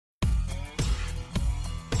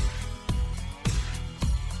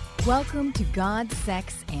Welcome to God,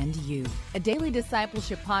 Sex, and You, a daily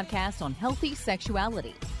discipleship podcast on healthy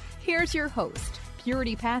sexuality. Here's your host,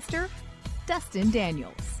 Purity Pastor, Dustin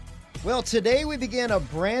Daniels. Well, today we begin a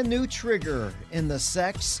brand new trigger in the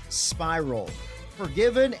sex spiral,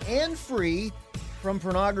 forgiven and free from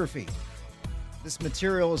pornography. This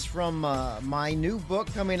material is from my new book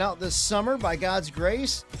coming out this summer by God's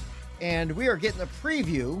grace, and we are getting a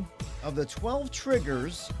preview of the 12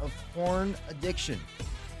 triggers of porn addiction.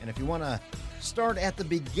 And if you want to start at the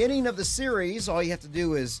beginning of the series, all you have to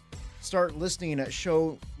do is start listening at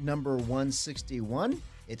show number 161.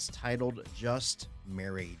 It's titled Just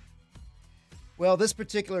Married. Well, this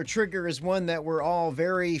particular trigger is one that we're all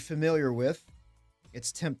very familiar with.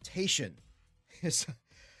 It's temptation.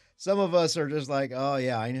 Some of us are just like, oh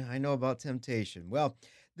yeah, I know about temptation. Well,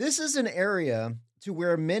 this is an area to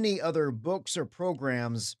where many other books or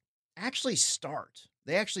programs actually start.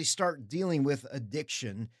 They actually start dealing with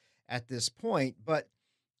addiction at this point. But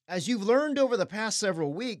as you've learned over the past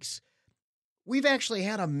several weeks, we've actually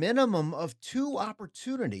had a minimum of 2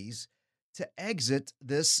 opportunities to exit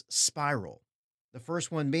this spiral. The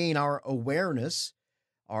first one being our awareness,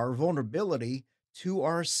 our vulnerability to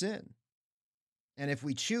our sin. And if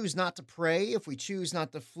we choose not to pray, if we choose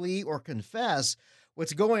not to flee or confess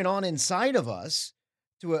what's going on inside of us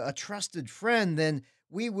to a trusted friend, then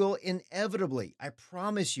we will inevitably, I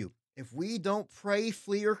promise you, if we don't pray,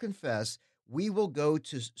 flee, or confess, we will go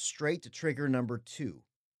straight to trigger number 2,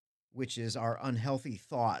 which is our unhealthy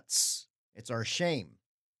thoughts. It's our shame,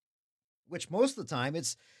 which most of the time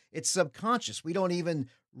it's subconscious. We don't even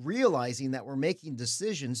realizing that we're making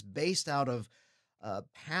decisions based out of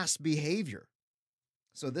past behavior.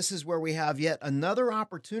 So this is where we have yet another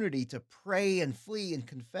opportunity to pray and flee and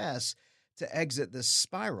confess to exit this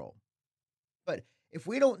spiral. But if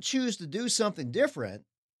we don't choose to do something different,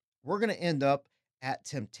 we're going to end up at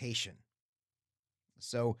temptation.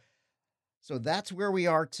 So that's where we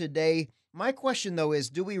are today. My question, though, is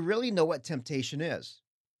do we really know what temptation is?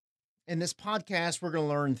 In this podcast, we're going to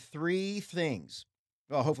learn 3 things.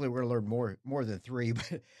 Well, hopefully we're going to learn more than 3,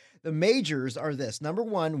 but the majors are this. Number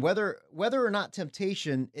 1, whether or not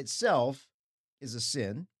temptation itself is a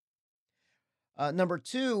sin. Number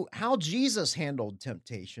 2, how Jesus handled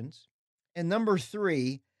temptations. And number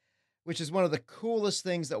 3, which is one of the coolest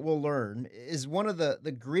things that we'll learn, is one of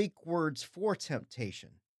the Greek words for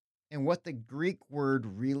temptation and what the Greek word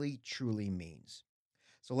really truly means.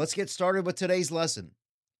 So let's get started with today's lesson.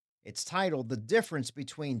 It's titled The Difference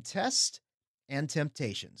Between Test and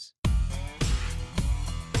Temptations.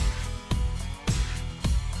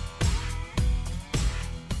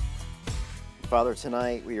 Father,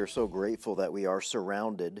 tonight we are so grateful that we are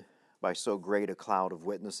surrounded by so great a cloud of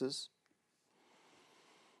witnesses.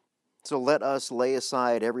 So let us lay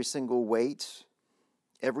aside every single weight,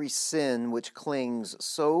 every sin which clings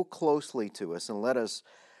so closely to us, and let us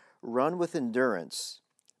run with endurance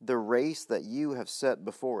the race that you have set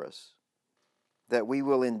before us, that we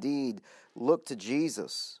will indeed look to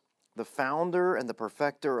Jesus, the founder and the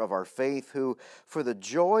perfecter of our faith, who, for the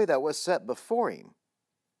joy that was set before him,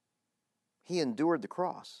 he endured the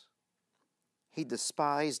cross. He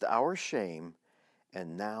despised our shame,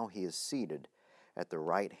 and now he is seated at the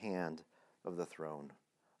right hand of the throne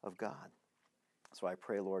of God. So I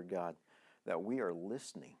pray, Lord God, that we are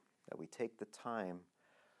listening, that we take the time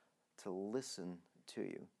to listen to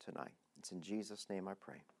you tonight. It's in Jesus' name I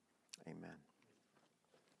pray. Amen.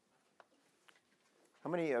 How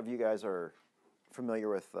many of you guys are familiar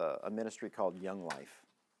with a ministry called Young Life?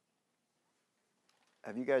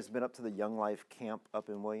 Have you guys been up to the Young Life camp up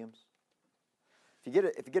in Williams? If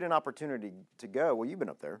you get an opportunity to go, well, you've been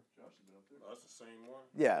up there. Josh has been up there. Oh, that's the same one?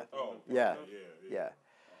 Yeah. Oh, yeah.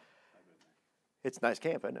 It's a nice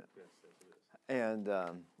camp, isn't it? Yes, it is.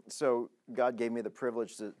 And so God gave me the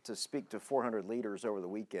privilege to speak to 400 leaders over the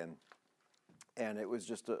weekend. And it was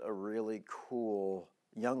just a really cool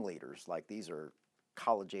young leaders. Like, these are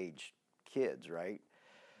college-age kids, right?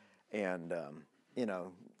 And,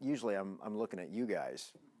 usually I'm looking at you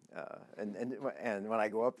guys. And when I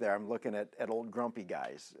go up there, I'm looking at old grumpy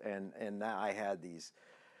guys. And now I had these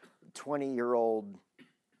 20-year-old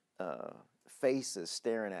faces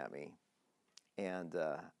staring at me. And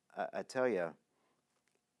I tell you,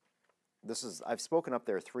 I've spoken up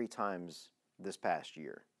there 3 times this past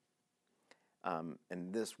year.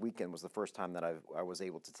 And this weekend was the first time that I was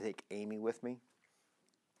able to take Amy with me.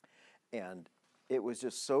 And it was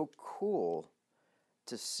just so cool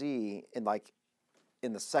to see,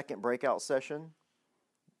 in the second breakout session,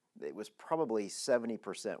 it was probably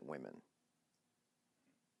 70% women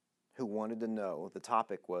who wanted to know. The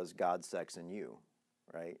topic was God, sex, and you,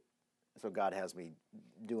 right? So God has me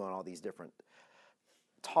doing all these different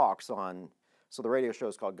talks on, so the radio show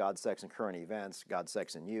is called God, Sex, and Current Events, God,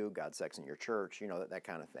 Sex, and You, God, Sex, and Your Church, that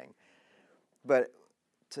kind of thing. But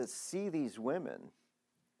to see these women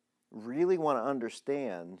really want to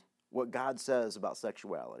understand what God says about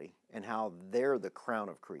sexuality and how they're the crown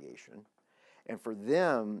of creation, and for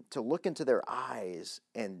them to look into their eyes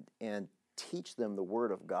and teach them the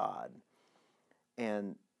Word of God,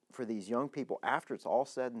 and for these young people, after it's all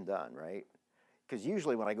said and done, right? Because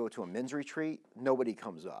usually when I go to a men's retreat, nobody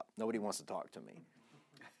comes up. Nobody wants to talk to me.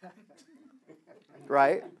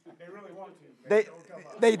 Right? They really want to.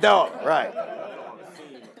 They don't, right.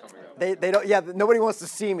 They don't, yeah, nobody wants to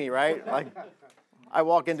see me, right? Like, I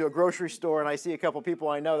walk into a grocery store and I see a couple people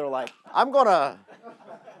I know, they're like, I'm gonna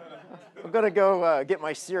go get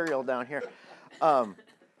my cereal down here.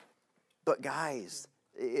 But guys,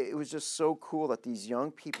 it was just so cool that these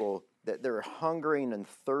young people, that they're hungering and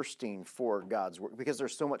thirsting for God's word, because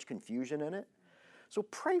there's so much confusion in it. So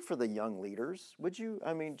pray for the young leaders, would you?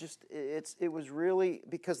 I mean, it was really,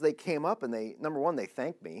 because they came up and number one, they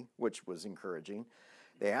thanked me, which was encouraging.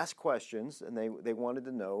 They asked questions and they wanted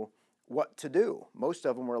to know what to do. Most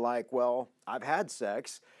of them were like, well, I've had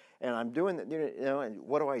sex and I'm doing that, and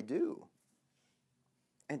what do I do?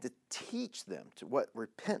 And to teach them to what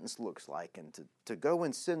repentance looks like, and to go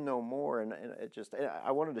and sin no more. And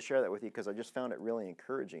I wanted to share that with you because I just found it really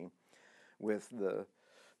encouraging with the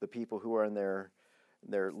people who are in their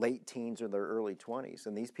late teens or their early 20s.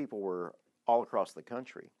 And these people were all across the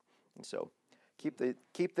country. And so keep the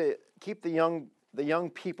young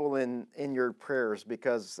people in your prayers,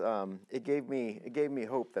 because it gave me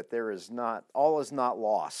hope that all is not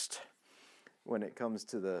lost when it comes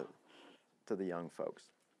to the young folks.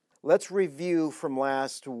 Let's review from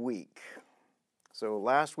last week. So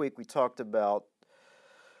last week we talked about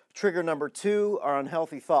trigger number 2, our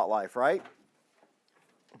unhealthy thought life, right?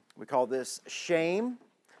 We call this shame.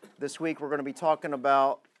 This week we're going to be talking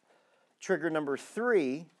about trigger number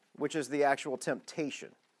 3, which is the actual temptation.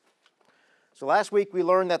 So last week we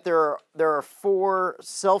learned that there are 4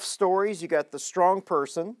 self-stories. You got the strong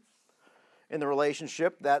person in the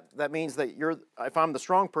relationship. That means that if I'm the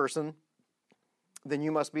strong person, then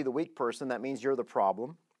you must be the weak person. That means you're the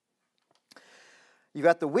problem. You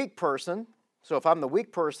got the weak person. So if I'm the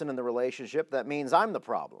weak person in the relationship, that means I'm the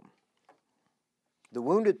problem. The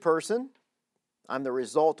wounded person, I'm the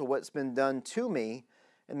result of what's been done to me.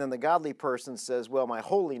 And then the godly person says, well, my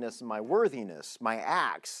holiness and my worthiness, my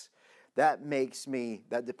acts, that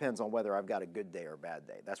depends on whether I've got a good day or a bad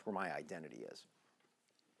day. That's where my identity is.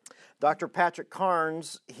 Dr. Patrick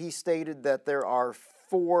Carnes, he stated that there are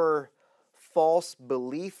 4 false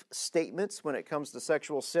belief statements when it comes to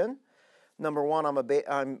sexual sin. Number 1, I'm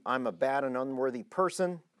a bad and unworthy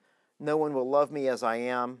person. No one will love me as I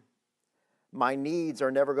am. My needs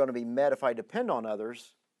are never going to be met if I depend on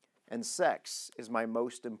others. And sex is my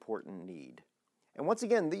most important need. And once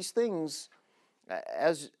again, these things,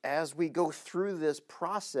 as we go through this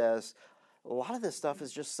process, a lot of this stuff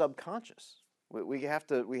is just subconscious. We have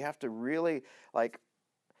to really, like,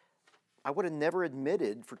 I would have never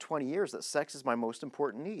admitted for 20 years that sex is my most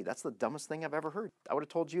important need. That's the dumbest thing I've ever heard. I would have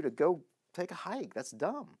told you to go take a hike. That's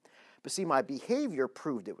dumb. But see, my behavior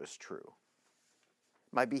proved it was true.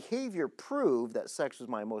 My behavior proved that sex was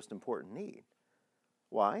my most important need.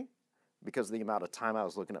 Why? Because of the amount of time I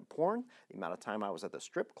was looking at porn, the amount of time I was at the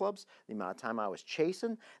strip clubs, the amount of time I was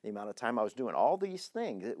chasing, the amount of time I was doing all these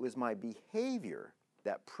things. It was my behavior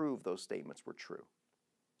that proved those statements were true.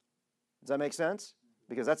 Does that make sense?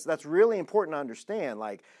 Because that's really important to understand.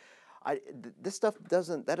 Like, this stuff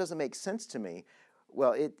doesn't make sense to me.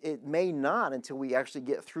 Well, it may not until we actually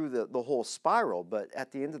get through the whole spiral. But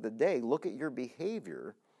at the end of the day, look at your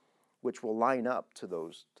behavior, which will line up to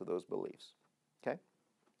those beliefs. Okay.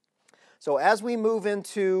 So as we move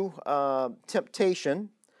into temptation,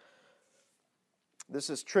 this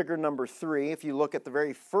is trigger number 3. If you look at the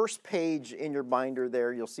very first page in your binder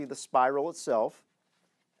there, you'll see the spiral itself.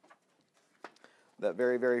 That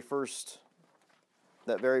very first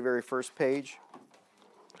page.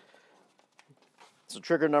 So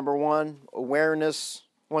trigger number 1, awareness.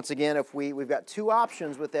 Once again, we've got 2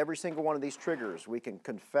 options with every single one of these triggers. We can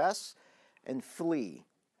confess and flee.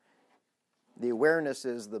 The awareness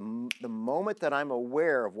is the moment that I'm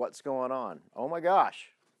aware of what's going on. Oh my gosh,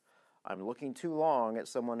 I'm looking too long at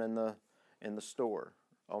someone in the store.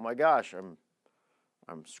 Oh my gosh, I'm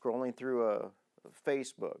scrolling through a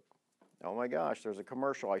Facebook. Oh my gosh, there's a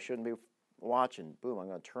commercial I shouldn't be watching. Boom, I'm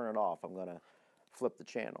going to turn it off. I'm going to flip the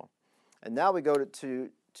channel. And now we go to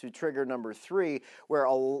trigger number 3, where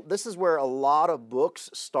this is where a lot of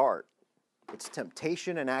books start. It's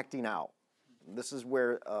temptation and acting out. This is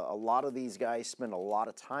where a lot of these guys spend a lot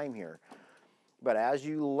of time here. But as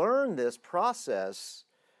you learn this process,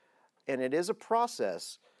 and it is a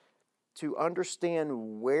process, to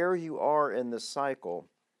understand where you are in the cycle,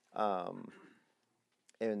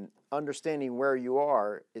 and understanding where you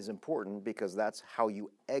are is important because that's how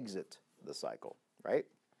you exit the cycle, right?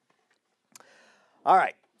 All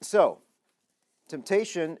right, so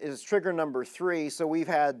temptation is trigger number 3. So we've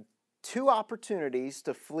had 2 opportunities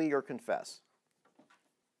to flee or confess.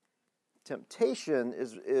 Temptation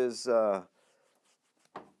is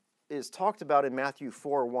talked about in Matthew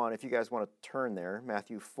 4:1. If you guys want to turn there,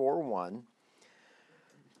 Matthew 4:1.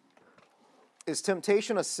 Is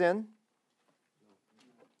temptation a sin?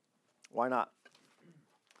 Why not?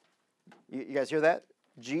 You guys hear that?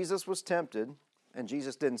 Jesus was tempted, and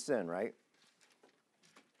Jesus didn't sin, right?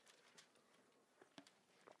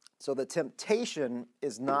 So the temptation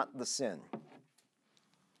is not the sin.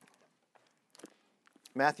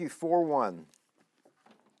 Matthew 4:1.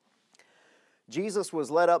 Jesus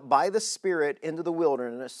was led up by the Spirit into the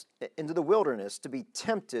wilderness to be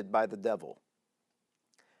tempted by the devil.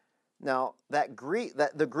 Now, the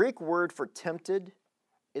Greek word for tempted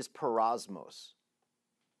is parasmos.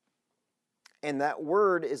 And that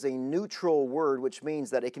word is a neutral word, which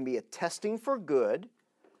means that it can be a testing for good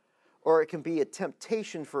or it can be a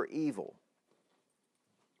temptation for evil.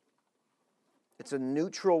 It's a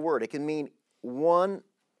neutral word. It can mean one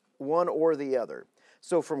or the other.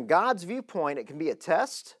 So from God's viewpoint, it can be a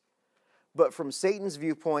test, but from Satan's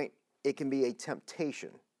viewpoint, it can be a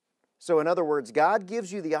temptation. So in other words, God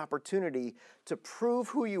gives you the opportunity to prove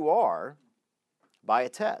who you are by a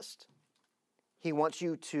test. He wants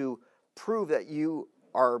you to prove that you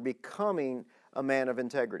are becoming a man of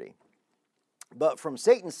integrity. But from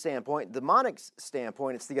Satan's standpoint, demonic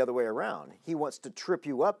standpoint, it's the other way around. He wants to trip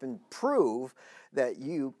you up and prove that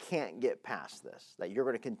you can't get past this, that you're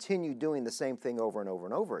going to continue doing the same thing over and over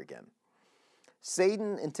and over again.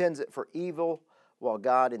 Satan intends it for evil, while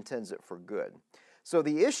God intends it for good. So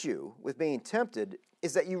the issue with being tempted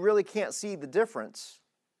is that you really can't see the difference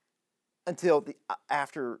until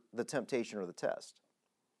after the temptation or the test.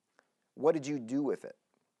 What did you do with it?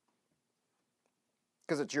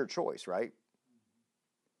 Because it's your choice, right?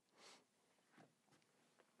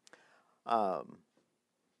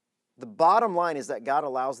 The bottom line is that God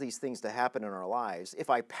allows these things to happen in our lives. If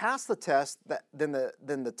I pass the test, then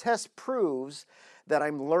the test proves that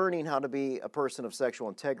I'm learning how to be a person of sexual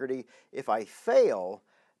integrity. If I fail,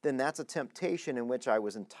 then that's a temptation in which I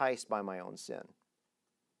was enticed by my own sin.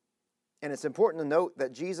 And it's important to note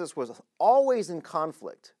that Jesus was always in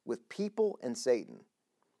conflict with people and Satan,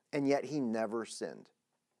 and yet he never sinned.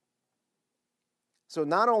 So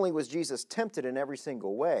not only was Jesus tempted in every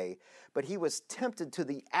single way, but he was tempted to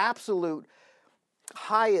the absolute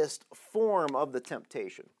highest form of the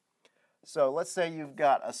temptation. So let's say you've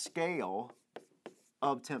got a scale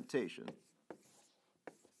of temptation,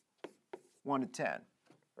 1 to 10,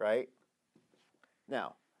 right?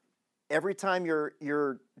 Now, every time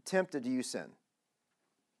you're tempted, do you sin?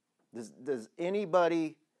 Does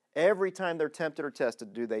anybody, every time they're tempted or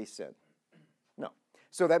tested, do they sin? No.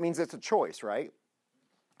 So that means it's a choice, right?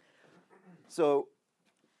 So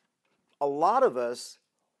a lot of us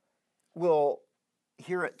will,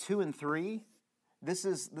 here at 2 and 3, this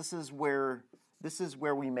is where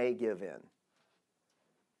we may give in.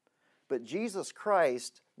 But Jesus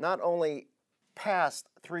Christ not only passed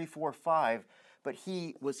 3, 4, 5, but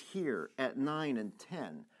he was here at 9 and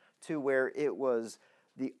 10 to where it was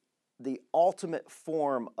the ultimate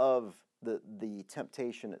form of the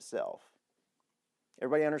temptation itself.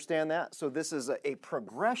 Everybody understand that? So this is a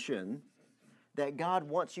progression that God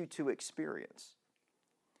wants you to experience.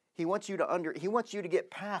 He wants you to get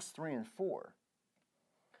past 3 and 4.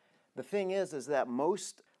 The thing is that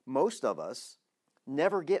most of us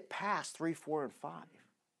never get past 3, 4, and 5.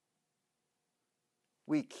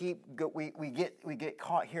 We get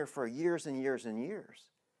caught here for years and years and years,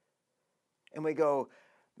 and we go,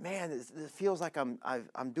 man, it feels like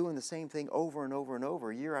I'm doing the same thing over and over and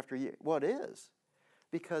over, year after year. Well, it is,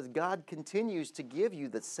 because God continues to give you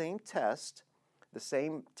the same test, the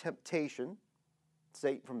same temptation,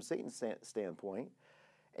 from Satan's standpoint,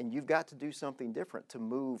 and you've got to do something different to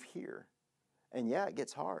move here. And yeah, it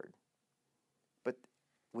gets hard. But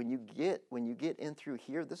when you get in through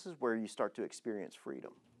here, this is where you start to experience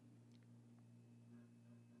freedom.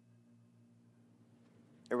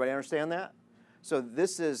 Everybody understand that? So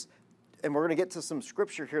this is, and we're going to get to some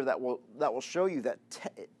scripture here that will show you that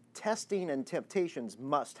testing and temptations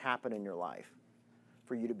must happen in your life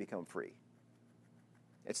for you to become free.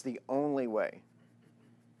 It's the only way.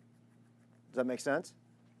 Does that make sense?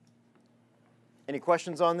 Any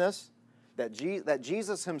questions on this? That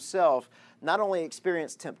Jesus himself not only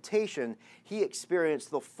experienced temptation, he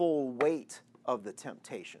experienced the full weight of the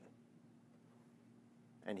temptation.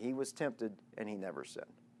 And he was tempted and he never sinned.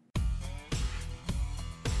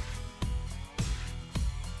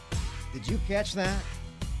 Did you catch that?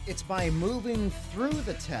 It's by moving through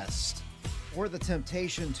the test or the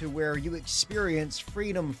temptation to where you experience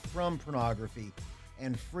freedom from pornography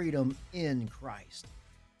and freedom in Christ.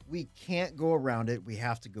 We can't go around it. We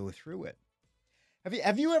have to go through it.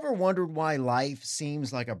 Have you ever wondered why life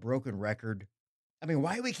seems like a broken record? I mean,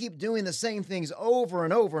 why do we keep doing the same things over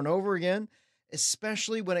and over and over again,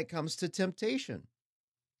 especially when it comes to temptation?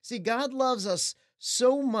 See, God loves us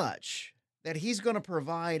so much that he's going to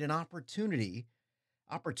provide an opportunity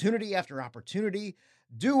after opportunity,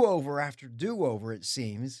 do-over after do-over, it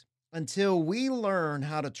seems, until we learn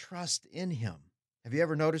how to trust in him. Have you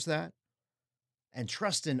ever noticed that? And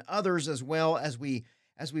trust in others as well as we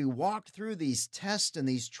walk through these tests and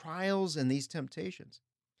these trials and these temptations.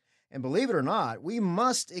 And believe it or not, we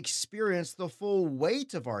must experience the full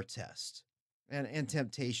weight of our tests and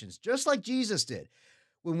temptations, just like Jesus did.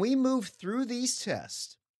 When we move through these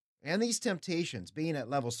tests and these temptations, being at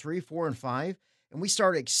levels 3, 4, and 5, and we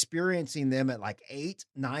start experiencing them at like 8,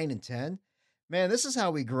 9, and 10, man, this is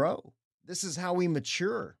how we grow. This is how we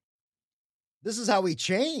mature. This is how we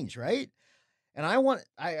change, right? And I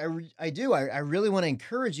really want to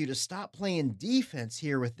encourage you to stop playing defense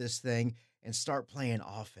here with this thing and start playing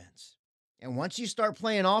offense. And once you start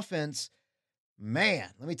playing offense, man,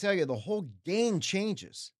 let me tell you, the whole game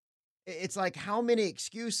changes. It's like, how many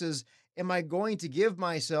excuses am I going to give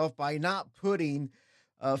myself by not putting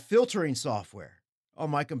filtering software on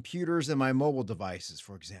my computers and my mobile devices,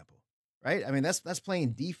 for example, right? I mean, that's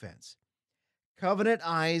playing defense. Covenant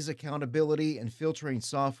Eyes accountability and filtering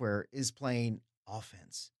software is playing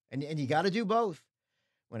offense. And you got to do both.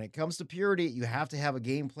 When it comes to purity, you have to have a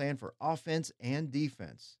game plan for offense and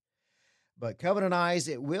defense. But Covenant Eyes,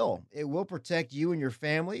 it will protect you and your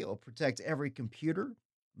family. It will protect every computer,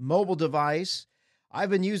 mobile device. I've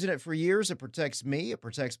been using it for years. It protects me. It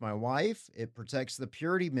protects my wife. It protects the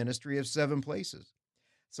purity ministry of 7 Places.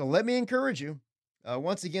 So let me encourage you,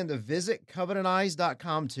 once again, to visit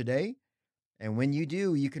covenanteyes.com today. And when you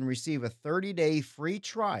do, you can receive a 30-day free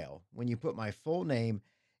trial when you put my full name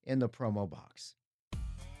in the promo box.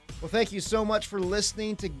 Well, thank you so much for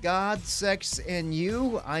listening to God, Sex, and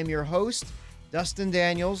You. I'm your host, Dustin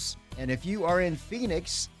Daniels. And if you are in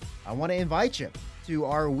Phoenix, I want to invite you to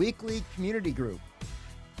our weekly community group.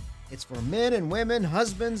 It's for men and women,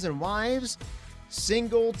 husbands and wives,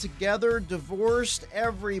 single, together, divorced.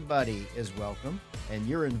 Everybody is welcome. And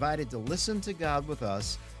you're invited to listen to God with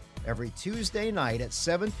us every Tuesday night at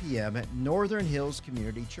 7 p.m. at Northern Hills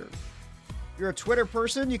Community Church. If you're a Twitter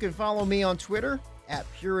person, you can follow me on Twitter at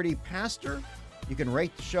PurityPastor. You can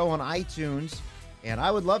rate the show on iTunes, and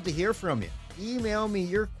I would love to hear from you. Email me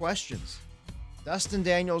your questions,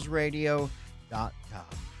 DustinDanielsRadio.com.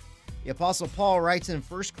 The Apostle Paul writes in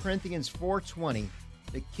 1 Corinthians 4:20,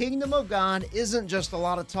 the kingdom of God isn't just a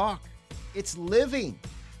lot of talk. It's living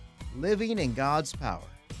in God's power.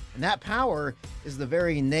 And that power is the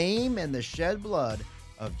very name and the shed blood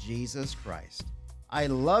of Jesus Christ. I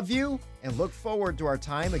love you and look forward to our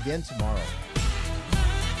time again tomorrow.